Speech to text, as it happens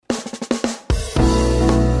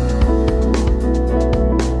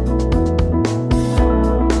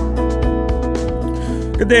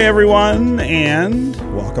day, everyone, and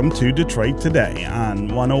welcome to Detroit Today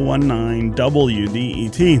on 101.9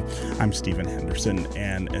 WDET. I'm Stephen Henderson,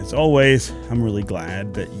 and as always, I'm really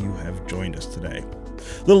glad that you have joined us today.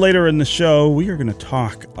 A little later in the show, we are going to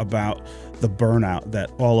talk about the burnout that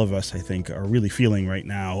all of us, I think, are really feeling right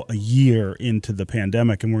now, a year into the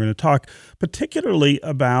pandemic. And we're going to talk particularly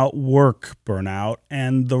about work burnout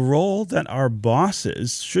and the role that our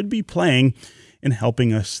bosses should be playing in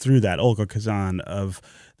helping us through that. Olga Kazan of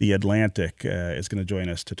The Atlantic is going to join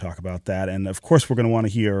us to talk about that. And of course, we're going to want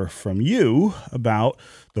to hear from you about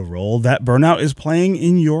the role that burnout is playing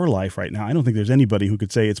in your life right now. I don't think there's anybody who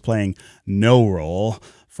could say it's playing no role.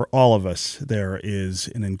 For all of us, there is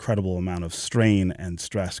an incredible amount of strain and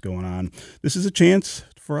stress going on. This is a chance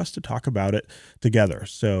for us to talk about it together.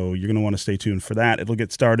 So you're going to want to stay tuned for that. It'll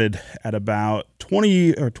get started at about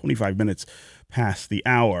 20 or 25 minutes past the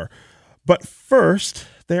hour. But first,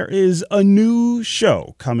 there is a new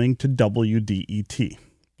show coming to WDET.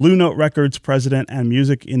 Blue Note Records president and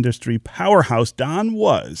music industry powerhouse Don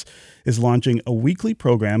Was is launching a weekly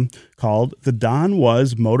program called the Don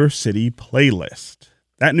Was Motor City Playlist.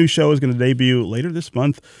 That new show is going to debut later this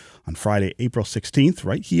month on Friday, April 16th,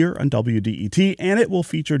 right here on WDET, and it will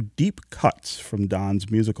feature deep cuts from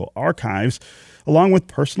Don's musical archives, along with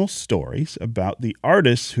personal stories about the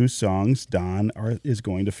artists whose songs Don is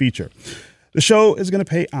going to feature. The show is going to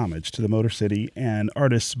pay homage to the Motor City and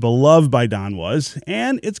artists beloved by Don Was,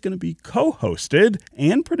 and it's going to be co-hosted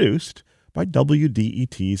and produced by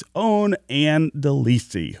WDET's own Ann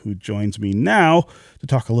DeLisi, who joins me now to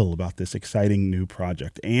talk a little about this exciting new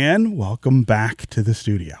project. Ann, welcome back to the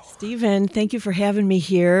studio. Stephen, thank you for having me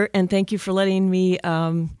here, and thank you for letting me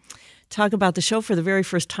talk about the show for the very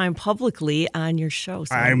first time publicly on your show.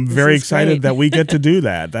 So I'm very excited that we get to do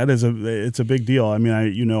that. It's a big deal. I mean,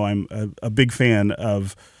 I'm a big fan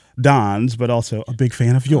of Don's, but also a big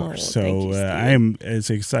fan of yours. I am as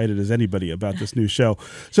excited as anybody about this new show.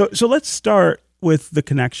 So let's start with the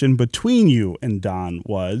connection between you and Don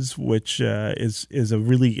Was, which is a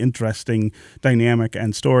really interesting dynamic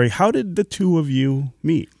and story. How did the two of you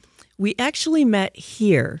meet? We actually met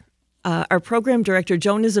here. Our program director,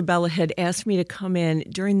 Joan Isabella, had asked me to come in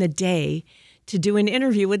during the day to do an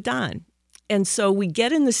interview with Don. And so we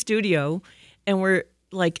get in the studio and we're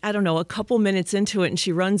like, I don't know, a couple minutes into it, and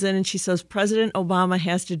she runs in and she says, President Obama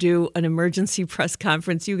has to do an emergency press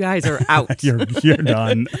conference. You guys are out. You're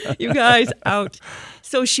done. You guys out.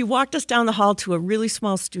 So she walked us down the hall to a really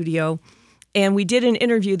small studio, and we did an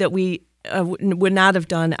interview that we would not have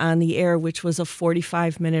done on the air, which was a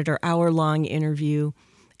 45-minute or hour-long interview.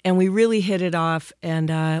 And we really hit it off,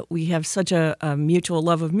 and we have such a mutual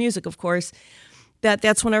love of music, of course,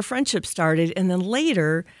 that's when our friendship started. And then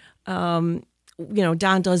later, Don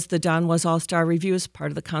does the Don Was All-Star Review as part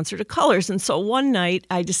of the Concert of Colors. And so one night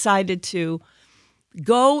I decided to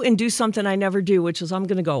go and do something I never do, which is I'm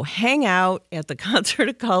going to go hang out at the Concert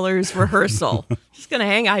of Colors rehearsal. Just going to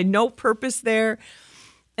hang. I had no purpose there.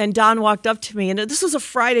 And Don walked up to me, and this was a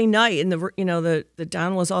Friday night, and the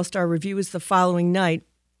Don Was All-Star Review was the following night.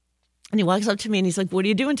 And he walks up to me and he's like, "What are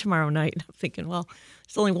you doing tomorrow night?" And I'm thinking, well,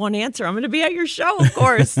 there's only one answer. I'm going to be at your show, of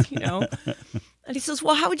course, And he says,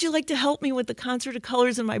 "Well, how would you like to help me with the Concert of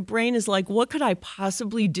Colors?" And my brain is like, what could I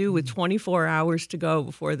possibly do with 24 hours to go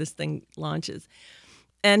before this thing launches?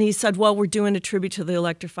 And he said, "Well, we're doing a tribute to the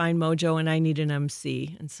Electrifying Mojo, and I need an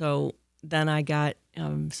MC." And so then I got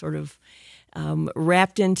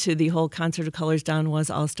wrapped into the whole Concert of Colors Don Was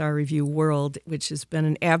All-Star Review world, which has been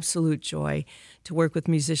an absolute joy to work with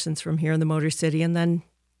musicians from here in the Motor City. And then,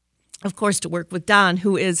 of course, to work with Don,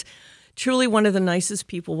 who is truly one of the nicest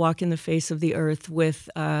people walking the face of the earth with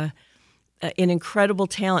an incredible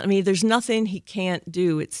talent. I mean, there's nothing he can't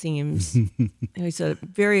do, it seems. He's a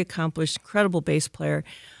very accomplished, incredible bass player,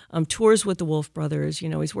 tours with the Wolf Brothers.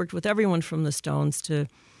 He's worked with everyone from the Stones to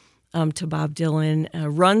Bob Dylan,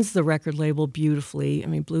 runs the record label beautifully. I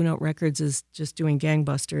mean, Blue Note Records is just doing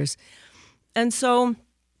gangbusters. And so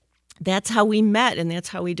that's how we met, and that's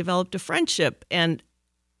how we developed a friendship. And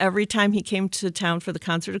every time he came to town for the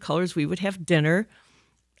Concert of Colors, we would have dinner,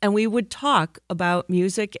 and we would talk about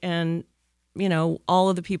music and, all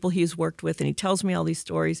of the people he's worked with. And he tells me all these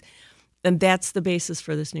stories. And that's the basis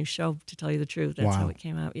for this new show, to tell you the truth. That's how it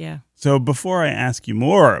came out, yeah. So before I ask you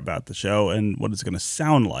more about the show and what it's going to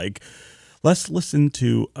sound like, let's listen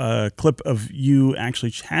to a clip of you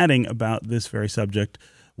actually chatting about this very subject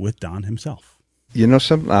with Don himself.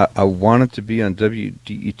 Something, I wanted to be on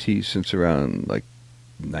WDET since around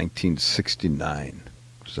 1969.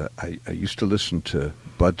 Because I used to listen to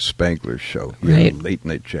Bud Spangler's show. He had a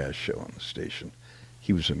late-night jazz show on the station.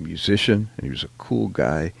 He was a musician, and he was a cool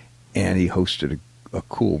guy. And he hosted a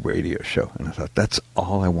cool radio show. And I thought, that's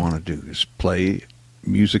all I want to do is play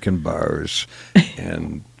music in bars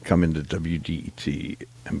and come into WDET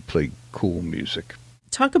and play cool music.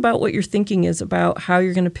 Talk about what your thinking is about how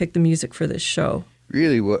you're going to pick the music for this show.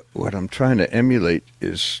 Really, what I'm trying to emulate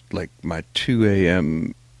is like my 2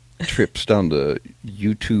 a.m. trips down the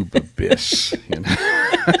YouTube abyss.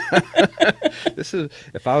 This is,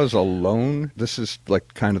 if I was alone, this is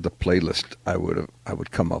like kind of the playlist I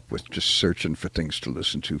would come up with, just searching for things to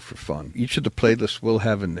listen to for fun. Each of the playlists will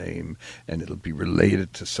have a name, and it'll be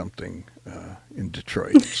related to something in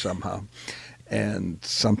Detroit somehow. And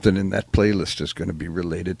something in that playlist is going to be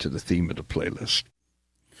related to the theme of the playlist.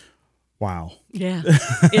 Wow. Yeah.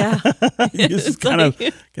 Yeah. You just kind of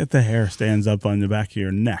get the hair stands up on the back of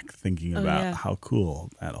your neck thinking about how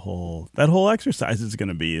cool that whole exercise is going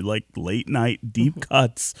to be. Like late night deep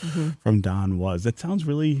cuts from Don Was. That sounds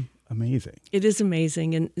really amazing. It is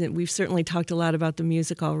amazing. And we've certainly talked a lot about the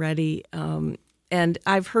music already. And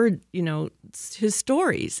I've heard, his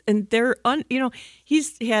stories, and they're,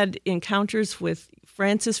 he's had encounters with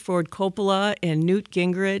Francis Ford Coppola and Newt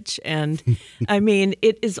Gingrich, and I mean,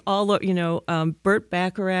 it is all, Burt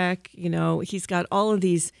Bacharach, he's got all of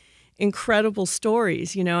these incredible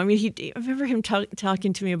stories, I mean, I remember him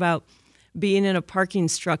talking to me about being in a parking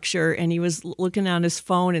structure, and he was looking on his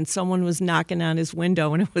phone, and someone was knocking on his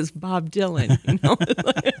window, and it was Bob Dylan,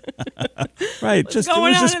 Right, it was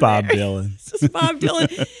just Bob Dylan. It's just Bob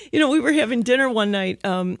Dylan. We were having dinner one night,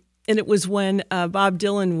 and it was when Bob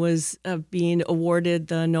Dylan was being awarded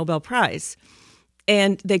the Nobel Prize,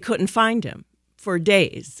 and they couldn't find him for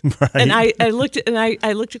days. Right. And I looked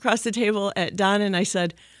across the table at Don, and I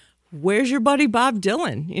said, "Where's your buddy Bob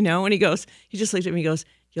Dylan?" And he just looked at me, and goes,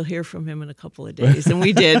 "You'll hear from him in a couple of days," and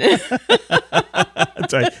we did.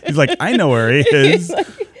 That's right. He's like, "I know where he is."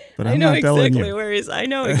 But I know exactly where he is. I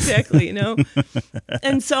know exactly,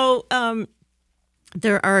 And so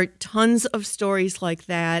there are tons of stories like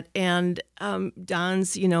that, and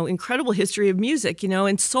Don's, incredible history of music,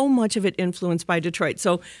 and so much of it influenced by Detroit.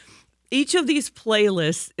 So each of these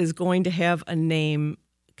playlists is going to have a name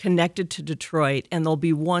connected to Detroit, and there'll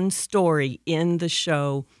be one story in the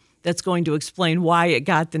show that's going to explain why it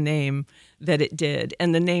got the name that it did.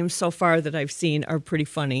 And the names so far that I've seen are pretty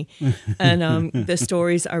funny. And the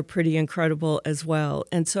stories are pretty incredible as well.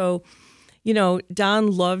 And so,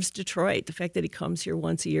 Don loves Detroit. The fact that he comes here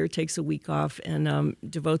once a year, takes a week off, and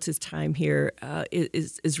devotes his time here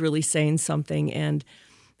is really saying something. And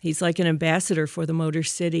he's like an ambassador for the Motor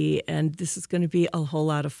City, and this is going to be a whole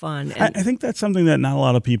lot of fun. And I think that's something that not a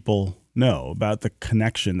lot of people know about, the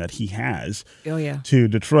connection that he has to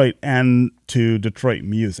Detroit and to Detroit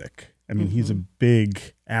music. I mean, he's a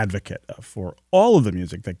big advocate for all of the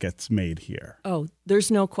music that gets made here. Oh,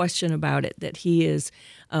 there's no question about it that he is.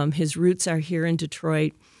 His roots are here in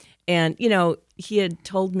Detroit. And, he had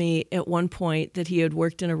told me at one point that he had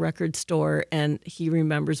worked in a record store, and he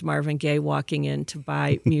remembers Marvin Gaye walking in to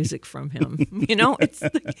buy music from him.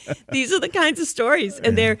 These are the kinds of stories.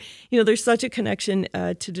 And there's such a connection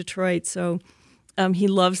to Detroit. So he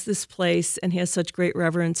loves this place and has such great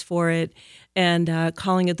reverence for it. And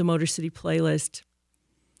calling it the Motor City Playlist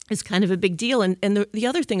is kind of a big deal. And the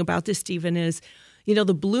other thing about this, Stephen, is,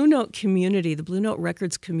 the Blue Note community, the Blue Note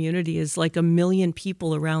Records community is like 1 million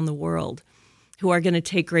people around the world who are going to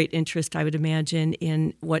take great interest, I would imagine,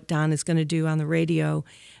 in what Don is going to do on the radio.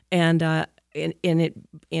 And in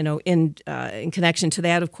connection to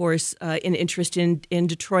that, of course, an interest in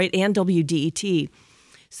Detroit and WDET.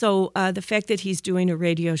 So the fact that he's doing a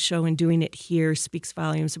radio show and doing it here speaks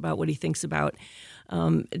volumes about what he thinks about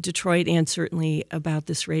Detroit and certainly about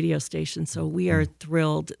this radio station. So we are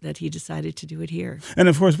thrilled that he decided to do it here. And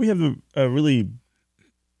of course, we have a really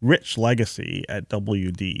rich legacy at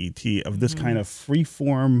WDET of this kind of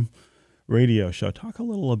free-form radio show. Talk a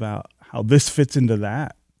little about how this fits into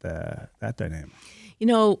that dynamic.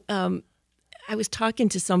 I was talking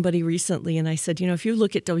to somebody recently, and I said, if you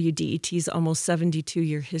look at WDET's almost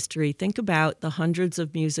 72-year history, think about the hundreds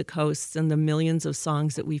of music hosts and the millions of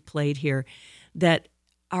songs that we've played here that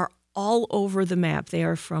are all over the map. They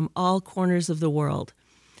are from all corners of the world.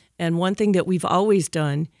 And one thing that we've always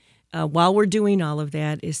done while we're doing all of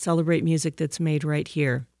that is celebrate music that's made right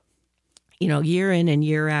here. Year in and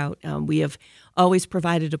year out, we have always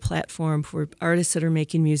provided a platform for artists that are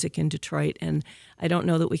making music in Detroit. And I don't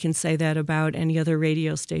know that we can say that about any other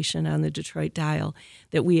radio station on the Detroit dial,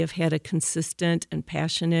 that we have had a consistent and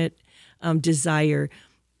passionate desire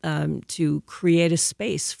to create a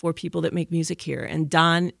space for people that make music here. And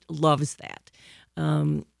Don loves that,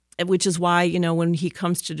 which is why, when he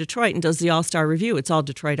comes to Detroit and does the All-Star Review, it's all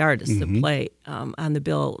Detroit artists that play on the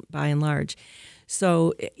bill by and large.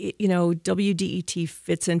 So, WDET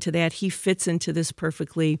fits into that. He fits into this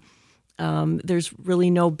perfectly. There's really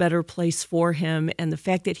no better place for him. And the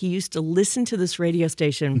fact that he used to listen to this radio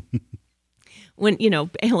station when, like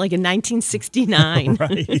in 1969,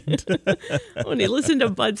 Right. when he listened to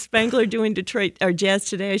Bud Spangler doing Detroit or Jazz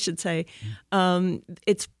Today, I should say,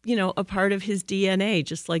 it's, a part of his DNA,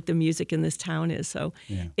 just like the music in this town is. So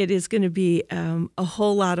It is going to be a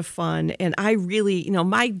whole lot of fun. And I really,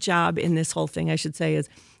 my job in this whole thing, I should say, is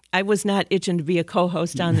I was not itching to be a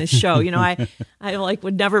co-host on this show. I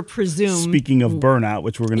would never presume. Speaking of burnout,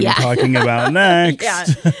 which we're going to be talking about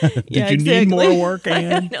next. Did you need more work,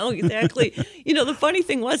 Ann? No, exactly. The funny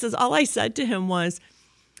thing is all I said to him was,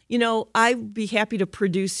 I'd be happy to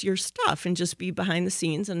produce your stuff and just be behind the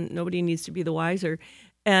scenes, and nobody needs to be the wiser.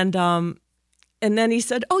 And then he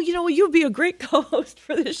said, you'd be a great co-host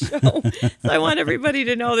for this show. So I want everybody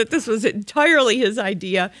to know that this was entirely his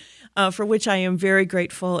idea. For which I am very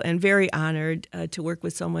grateful and very honored to work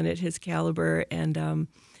with someone at his caliber and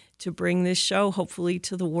to bring this show, hopefully,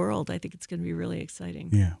 to the world. I think it's going to be really exciting.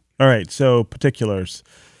 Yeah. All right. So particulars.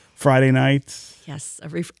 Friday nights? Yes,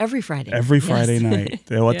 every Friday. Every Friday night.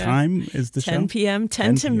 What time is the 10 show? p.m.,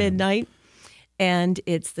 10 to midnight. And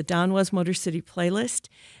it's the Don Was Motor City playlist.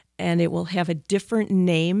 And it will have a different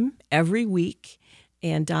name every week.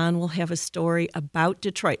 And Don will have a story about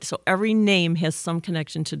Detroit. So every name has some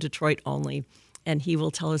connection to Detroit only. And he will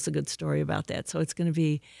tell us a good story about that. So it's going to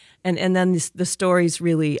be, and then the stories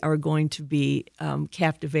really are going to be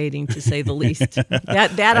captivating, to say the least.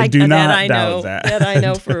 That I know. That I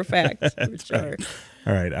know for a fact, for sure. Right.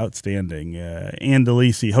 All right, outstanding. Ann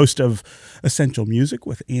DeLisi, host of Essential Music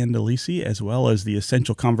with Ann DeLisi, as well as the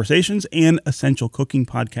Essential Conversations and Essential Cooking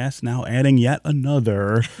podcast, now adding yet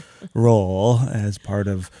another role as part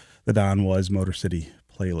of the Don Was Motor City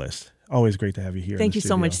playlist. Always great to have you here. Thank you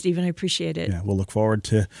so much, Stephen. I appreciate it. Yeah, we'll look forward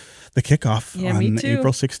to the kickoff on me too.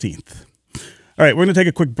 April 16th. All right, we're going to take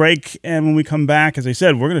a quick break, and when we come back, as I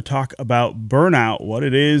said, we're going to talk about burnout, what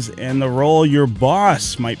it is, and the role your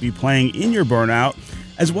boss might be playing in your burnout,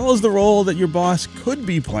 as well as the role that your boss could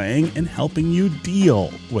be playing in helping you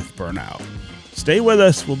deal with burnout. Stay with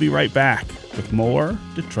us. We'll be right back with more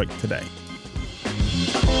Detroit Today.